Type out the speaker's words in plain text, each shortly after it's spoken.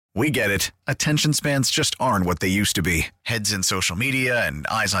We get it. Attention spans just aren't what they used to be. Heads in social media and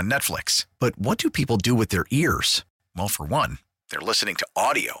eyes on Netflix. But what do people do with their ears? Well, for one, they're listening to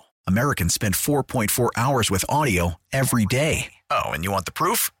audio. Americans spend 4.4 hours with audio every day. Oh, and you want the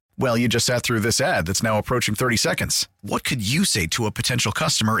proof? Well, you just sat through this ad that's now approaching 30 seconds. What could you say to a potential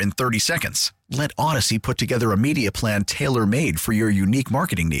customer in 30 seconds? Let Odyssey put together a media plan tailor-made for your unique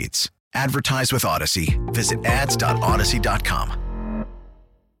marketing needs. Advertise with Odyssey. Visit ads.odyssey.com.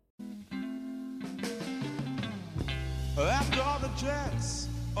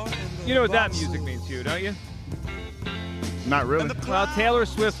 You know what that music means to you, don't you? Not really. Well, Taylor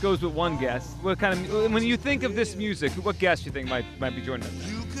Swift goes with one guest. What kind of when you think of this music, what guest do you think might be joining us?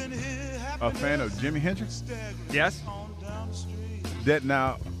 A fan of Jimi Hendrix? Yes. That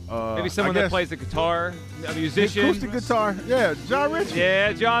now. Maybe someone that plays the guitar, a musician. Acoustic guitar. Yeah, Jon Ritchie.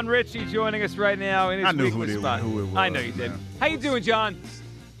 Yeah, Jon Ritchie joining us right now in his weekly spot. Who it was. I know you did. How you doing, John?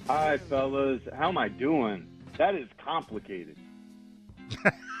 Hi, fellas. How am I doing? That is complicated.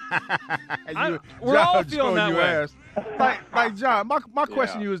 We're all feeling that way. Like John, my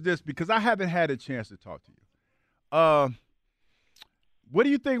question to you is this, because I haven't had a chance to talk to you. What do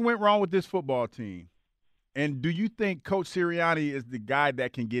you think went wrong with this football team? And do you think Coach Sirianni is the guy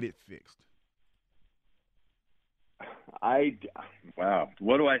that can get it fixed? Wow.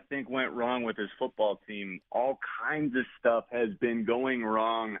 What do I think went wrong with this football team? All kinds of stuff has been going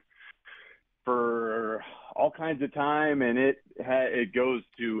wrong for all kinds of time, and it goes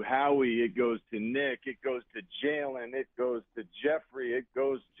to Howie, it goes to Nick, it goes to Jalen, it goes to Jeffrey, it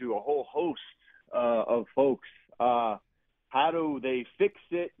goes to a whole host of folks. How do they fix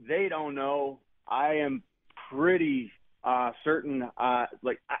it? They don't know. I am pretty certain. I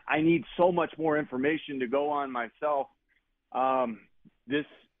need so much more information to go on myself. This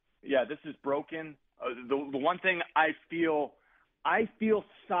is broken. The one thing I feel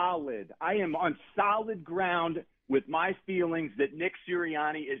solid. I am on solid ground with my feelings that Nick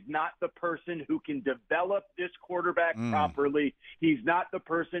Sirianni is not the person who can develop this quarterback properly. He's not the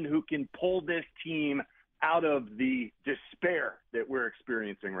person who can pull this team out of the despair that we're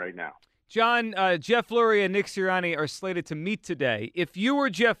experiencing right now. John, Jeff Lurie and Nick Sirianni are slated to meet today. If you were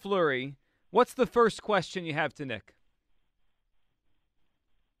Jeff Lurie, what's the first question you have to Nick?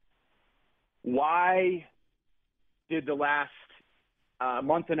 Why did the last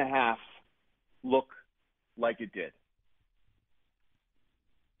month and a half look like it did?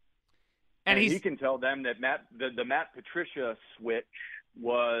 And he can tell them that the Matt Patricia switch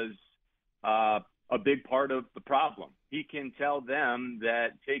was a big part of the problem. He can tell them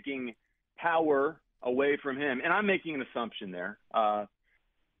that taking power away from him, and I'm making an assumption there,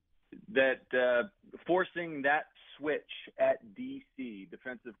 that forcing that switch at DC,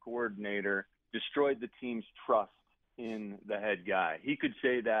 defensive coordinator, destroyed the team's trust in the head guy. He could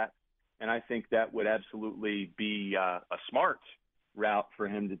say that, and I think that would absolutely be a smart route for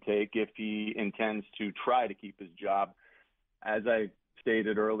him to take if he intends to try to keep his job. As I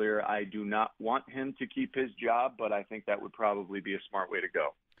stated earlier, I do not want him to keep his job, but I think that would probably be a smart way to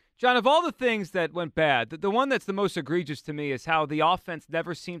go. John, of all the things that went bad, the one that's the most egregious to me is how the offense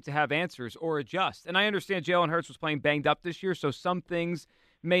never seemed to have answers or adjust. And I understand Jalen Hurts was playing banged up this year, so some things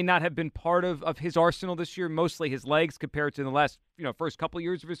may not have been part of his arsenal this year, mostly his legs compared to the last first couple of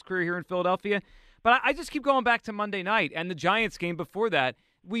years of his career here in Philadelphia. But I just keep going back to Monday night and the Giants game before that.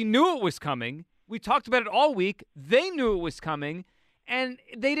 We knew it was coming. We talked about it all week. They knew it was coming. And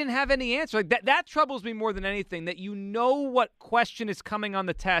they didn't have any answer. Like that troubles me more than anything, that you know what question is coming on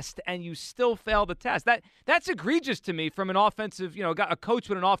the test and you still fail the test. That's egregious to me from an offensive, a coach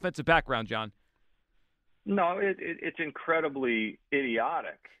with an offensive background, John. No, it's incredibly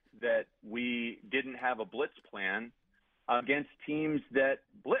idiotic that we didn't have a blitz plan against teams that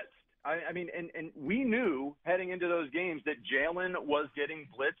blitzed. I mean, and we knew heading into those games that Jalen was getting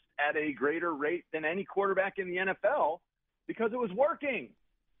blitzed at a greater rate than any quarterback in the NFL, because it was working.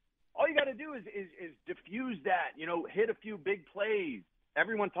 All you got to do is diffuse that, hit a few big plays.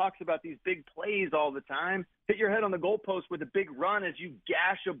 Everyone talks about these big plays all the time. Hit your head on the goalpost with a big run as you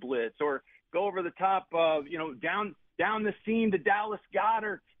gash a blitz, or go over the top of, down the seam to Dallas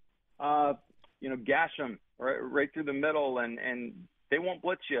Goedert, gash them right through the middle, and they won't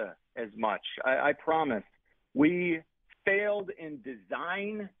blitz you as much. I promise. We failed in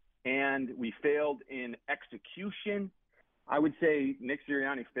design and we failed in execution. I would say Nick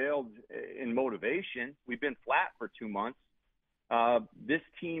Sirianni failed in motivation. We've been flat for 2 months. This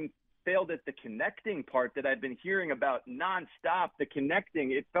team failed at the connecting part that I've been hearing about nonstop. The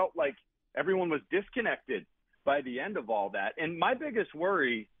connecting, it felt like everyone was disconnected by the end of all that. And my biggest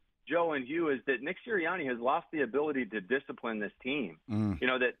worry Joe and Hugh, is that Nick Sirianni has lost the ability to discipline this team. You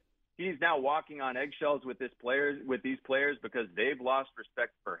know, that he's now walking on eggshells with these players because they've lost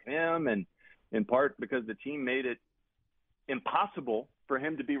respect for him, and in part because the team made it impossible for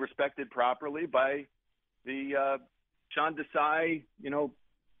him to be respected properly by the Sean Desai,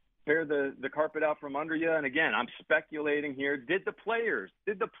 tear the carpet out from under you. And again, I'm speculating here. Did the players,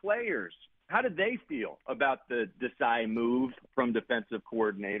 how did they feel about the Desai move from defensive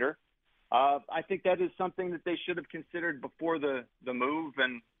coordinator? I think that is something that they should have considered before the move,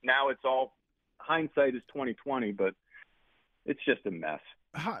 and now it's all hindsight is 2020, but it's just a mess.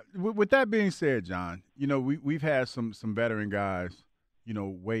 With that being said, John, we've had some veteran guys,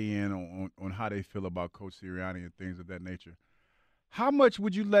 weigh in on how they feel about Coach Sirianni and things of that nature. How much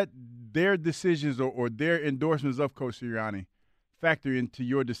would you let their decisions or their endorsements of Coach Sirianni factor into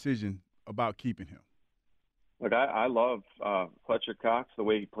your decision about keeping him? Look, I love Fletcher Cox, the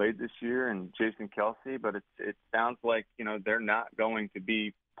way he played this year, and Jason Kelsey, but it sounds like, they're not going to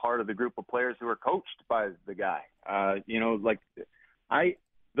be part of the group of players who are coached by the guy.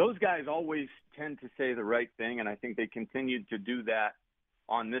 Those guys always tend to say the right thing, and I think they continued to do that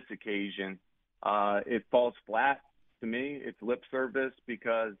on this occasion. It falls flat to me. It's lip service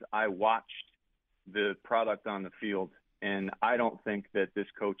because I watched the product on the field, and I don't think that this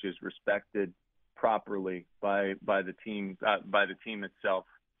coach is respected properly by the team itself.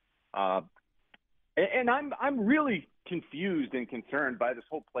 And I'm really confused and concerned by this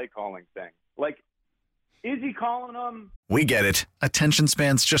whole play calling thing. Like, is he calling them? We get it. Attention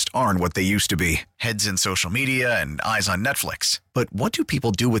spans just aren't what they used to be. Heads in social media and eyes on Netflix. But what do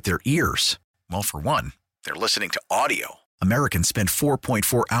people do with their ears? Well, for one, they're listening to audio. Americans spend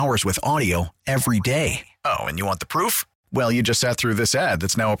 4.4 hours with audio every day. Oh, and you want the proof? Well, you just sat through this ad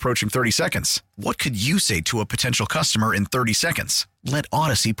that's now approaching 30 seconds. What could you say to a potential customer in 30 seconds? Let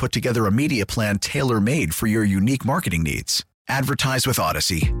Odyssey put together a media plan tailor-made for your unique marketing needs. Advertise with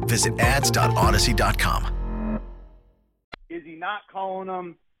Odyssey. Visit ads.odyssey.com. Is he not calling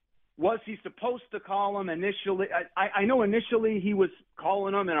them? Was he supposed to call them initially? I know initially he was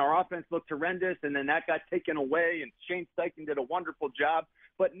calling them and our offense looked horrendous, and then that got taken away, and Shane Steichen did a wonderful job.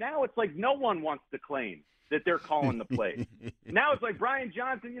 But now it's like no one wants to claim that they're calling the plays. Now it's like Brian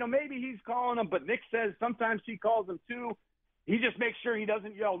Johnson, maybe he's calling them, but Nick says sometimes he calls them too. He just makes sure he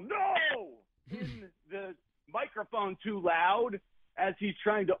doesn't yell, "No!" in the microphone too loud as he's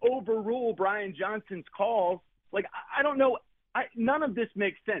trying to overrule Brian Johnson's calls. Like, I don't know. None of this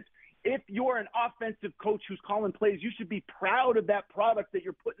makes sense. If you're an offensive coach who's calling plays, you should be proud of that product that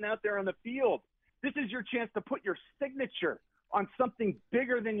you're putting out there on the field. This is your chance to put your signature on something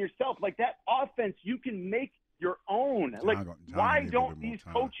bigger than yourself. Like, that offense, you can make your own. Why don't these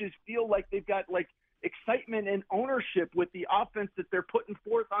coaches feel like they've got, excitement and ownership with the offense that they're putting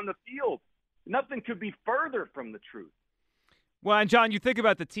forth on the field? Nothing could be further from the truth. Well, and John, you think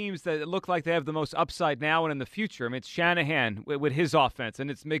about the teams that look like they have the most upside now and in the future. I mean, it's Shanahan with his offense,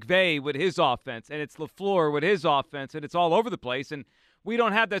 and it's McVay with his offense, and it's LaFleur with his offense, and it's all over the place, and we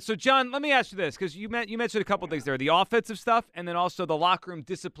don't have that. So, John, let me ask you this, because you mentioned a couple things there, the offensive stuff and then also the locker room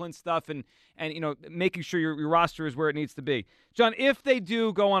discipline stuff and making sure your roster is where it needs to be. John, if they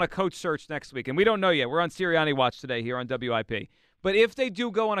do go on a coach search next week, and we don't know yet, we're on Sirianni Watch today here on WIP, but if they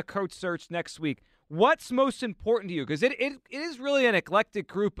do go on a coach search next week, what's most important to you? Because it is really an eclectic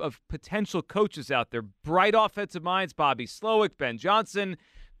group of potential coaches out there. Bright offensive minds, Bobby Slowick, Ben Johnson.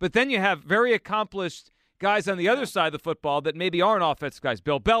 But then you have very accomplished guys on the other side of the football that maybe aren't offensive guys.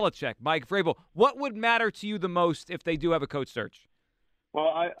 Bill Belichick, Mike Vrabel. What would matter to you the most if they do have a coach search?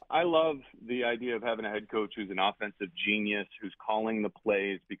 Well, I love the idea of having a head coach who's an offensive genius, who's calling the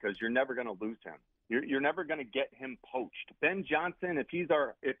plays, because you're never going to lose him. You're never going to get him poached. Ben Johnson, if he's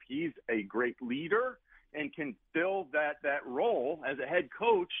a great leader and can fill that role as a head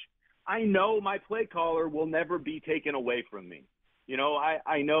coach, I know my play caller will never be taken away from me.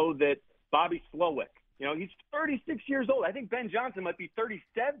 I know that Bobby Slowick, he's 36 years old. I think Ben Johnson might be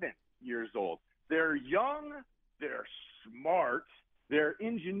 37 years old. They're young, they're smart, they're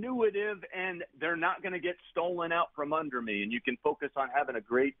ingenuitive, and they're not going to get stolen out from under me. And you can focus on having a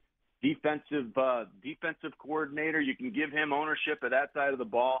great defensive coordinator. You can give him ownership of that side of the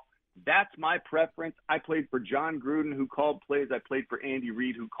ball. That's my preference. I played for John Gruden, who called plays. I played for Andy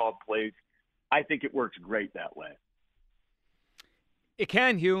Reid, who called plays. I think it works great that way. It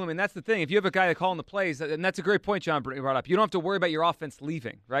can, Hugh. I mean, that's the thing. If you have a guy calling the plays, and that's a great point John brought up, you don't have to worry about your offense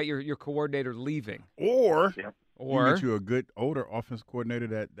leaving, right? Your coordinator leaving. Or you get you a good older offense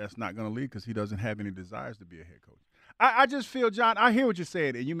coordinator that's not going to leave because he doesn't have any desires to be a head coach. I just feel, John, I hear what you're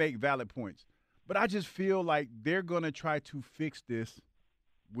saying, and you make valid points. But I just feel like they're going to try to fix this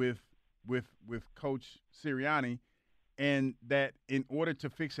with Coach Sirianni, and that in order to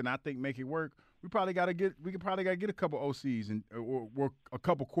fix it, and I think make it work, we could probably got to get a couple OCs and or a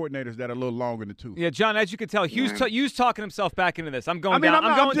couple coordinators that are a little longer than two. Yeah, John, as you can tell, Hugh's talking himself back into this. I'm going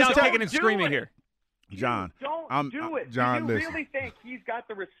down kicking and screaming here. John, don't do it. John, do you really think he's got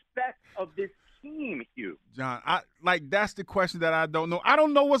the respect of this team, Hugh? John, that's the question that I don't know. I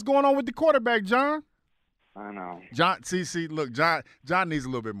don't know what's going on with the quarterback, John. I know. John, look, John needs a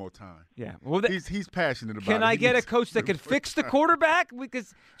little bit more time. Yeah, well, he's passionate about it. Can I get a coach that can fix the quarterback?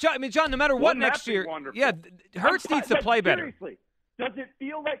 Because John, no matter what next year, yeah, Hurts needs to play better. Seriously, does it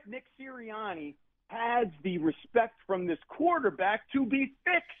feel like Nick Sirianni has the respect from this quarterback to be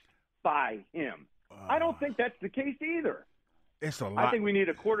fixed by him? I don't think that's the case either. It's a lot. I think we need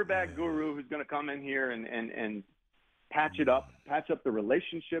a quarterback guru who's going to come in here and patch up the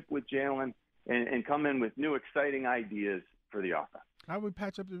relationship with Jalen. And come in with new, exciting ideas for the offense. How would we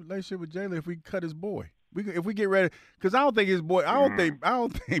patch up the relationship with Jalen if we cut his boy? If we get ready, because I don't think his boy. I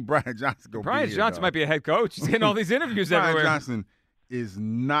don't think Brian Johnson going to be Brian here, Johnson might be a head coach. He's getting all these interviews Brian everywhere. Johnson is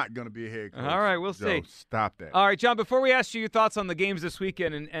not going to be a head coach. All right, we'll see. Stop that. All right, John. Before we ask you your thoughts on the games this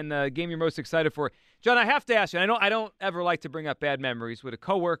weekend and the game you're most excited for, John, I have to ask you. I don't ever like to bring up bad memories with a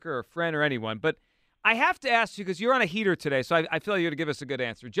coworker or a friend or anyone, but I have to ask you because you're on a heater today, so I feel like you're going to give us a good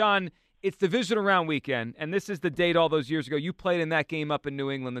answer, John. It's divisional round weekend, and this is the date all those years ago. You played in that game up in New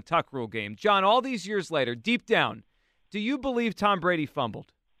England, the Tuck Rule game. John, all these years later, deep down, do you believe Tom Brady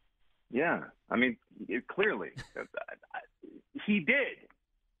fumbled? Yeah. I mean, clearly. He did.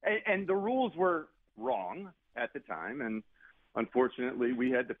 And the rules were wrong at the time, and unfortunately,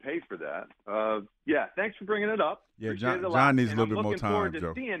 we had to pay for that. Yeah, thanks for bringing it up. Yeah, John needs a little bit more time, I'm looking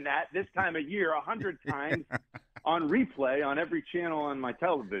forward to seeing that this time of year 100 times on replay on every channel on my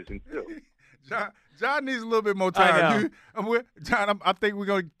television, too. John needs a little bit more time. John, I think we're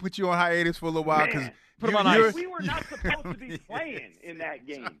going to put you on hiatus for a little while. Put him on ice. We were not supposed to be playing in that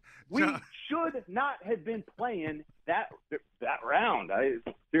game. We should not have been playing that round.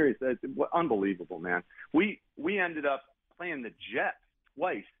 Seriously, it's unbelievable, man. We ended up playing the Jets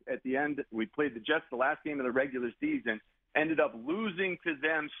twice at the end. We played the Jets the last game of the regular season, ended up losing to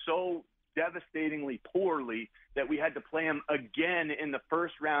them so devastatingly poorly that we had to play them again in the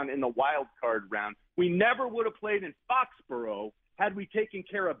first round in the wild card round. We never would have played in Foxborough had we taken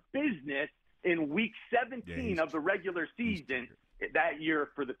care of business in week 17 of the regular season that year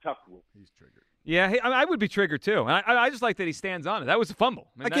for the Tuck Rule. He's triggered. Yeah, I would be triggered too. I just like that he stands on it. That was a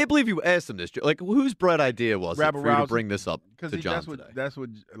fumble. I can't believe you asked him this. Like, whose bright idea was it for you to bring this up to John today? That's what,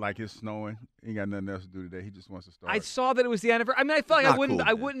 like, it's snowing. He ain't got nothing else to do today. He just wants to start. I saw that it was the anniversary. I mean, I felt like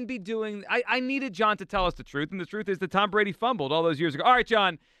I wouldn't be doing. I needed John to tell us the truth, and the truth is that Tom Brady fumbled all those years ago. All right,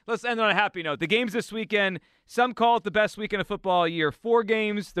 John, let's end on a happy note. The games this weekend. Some call it the best weekend of football all year. 4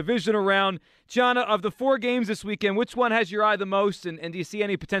 games, divisional round. John, of the 4 games this weekend, which one has your eye the most, and do you see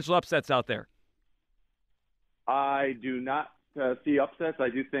any potential upsets out there? I do not see upsets. I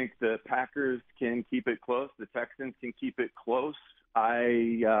do think the Packers can keep it close. The Texans can keep it close.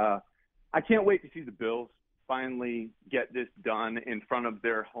 I can't wait to see the Bills finally get this done in front of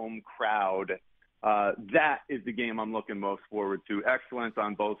their home crowd. That is the game I'm looking most forward to. Excellence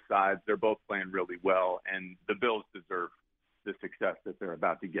on both sides. They're both playing really well, and the Bills deserve the success that they're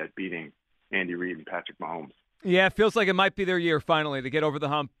about to get, beating Andy Reid and Patrick Mahomes. Yeah, it feels like it might be their year finally to get over the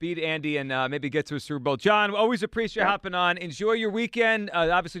hump, beat Andy, and maybe get to a Super Bowl. John, always appreciate you hopping on. Enjoy your weekend.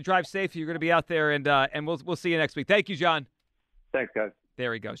 Obviously, drive safe. You're going to be out there, and we'll see you next week. Thank you, John. Thanks, guys.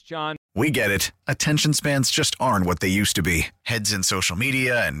 There he goes, John. We get it. Attention spans just aren't what they used to be. Heads in social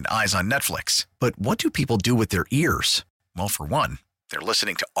media and eyes on Netflix. But what do people do with their ears? Well, for one, they're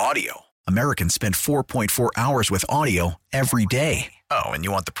listening to audio. Americans spend 4.4 hours with audio every day. Oh, and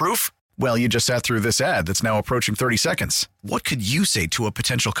you want the proof? Well, you just sat through this ad that's now approaching 30 seconds. What could you say to a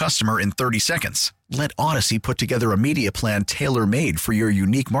potential customer in 30 seconds? Let Odyssey put together a media plan tailor-made for your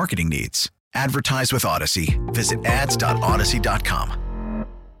unique marketing needs. Advertise with Odyssey. Visit ads.odyssey.com.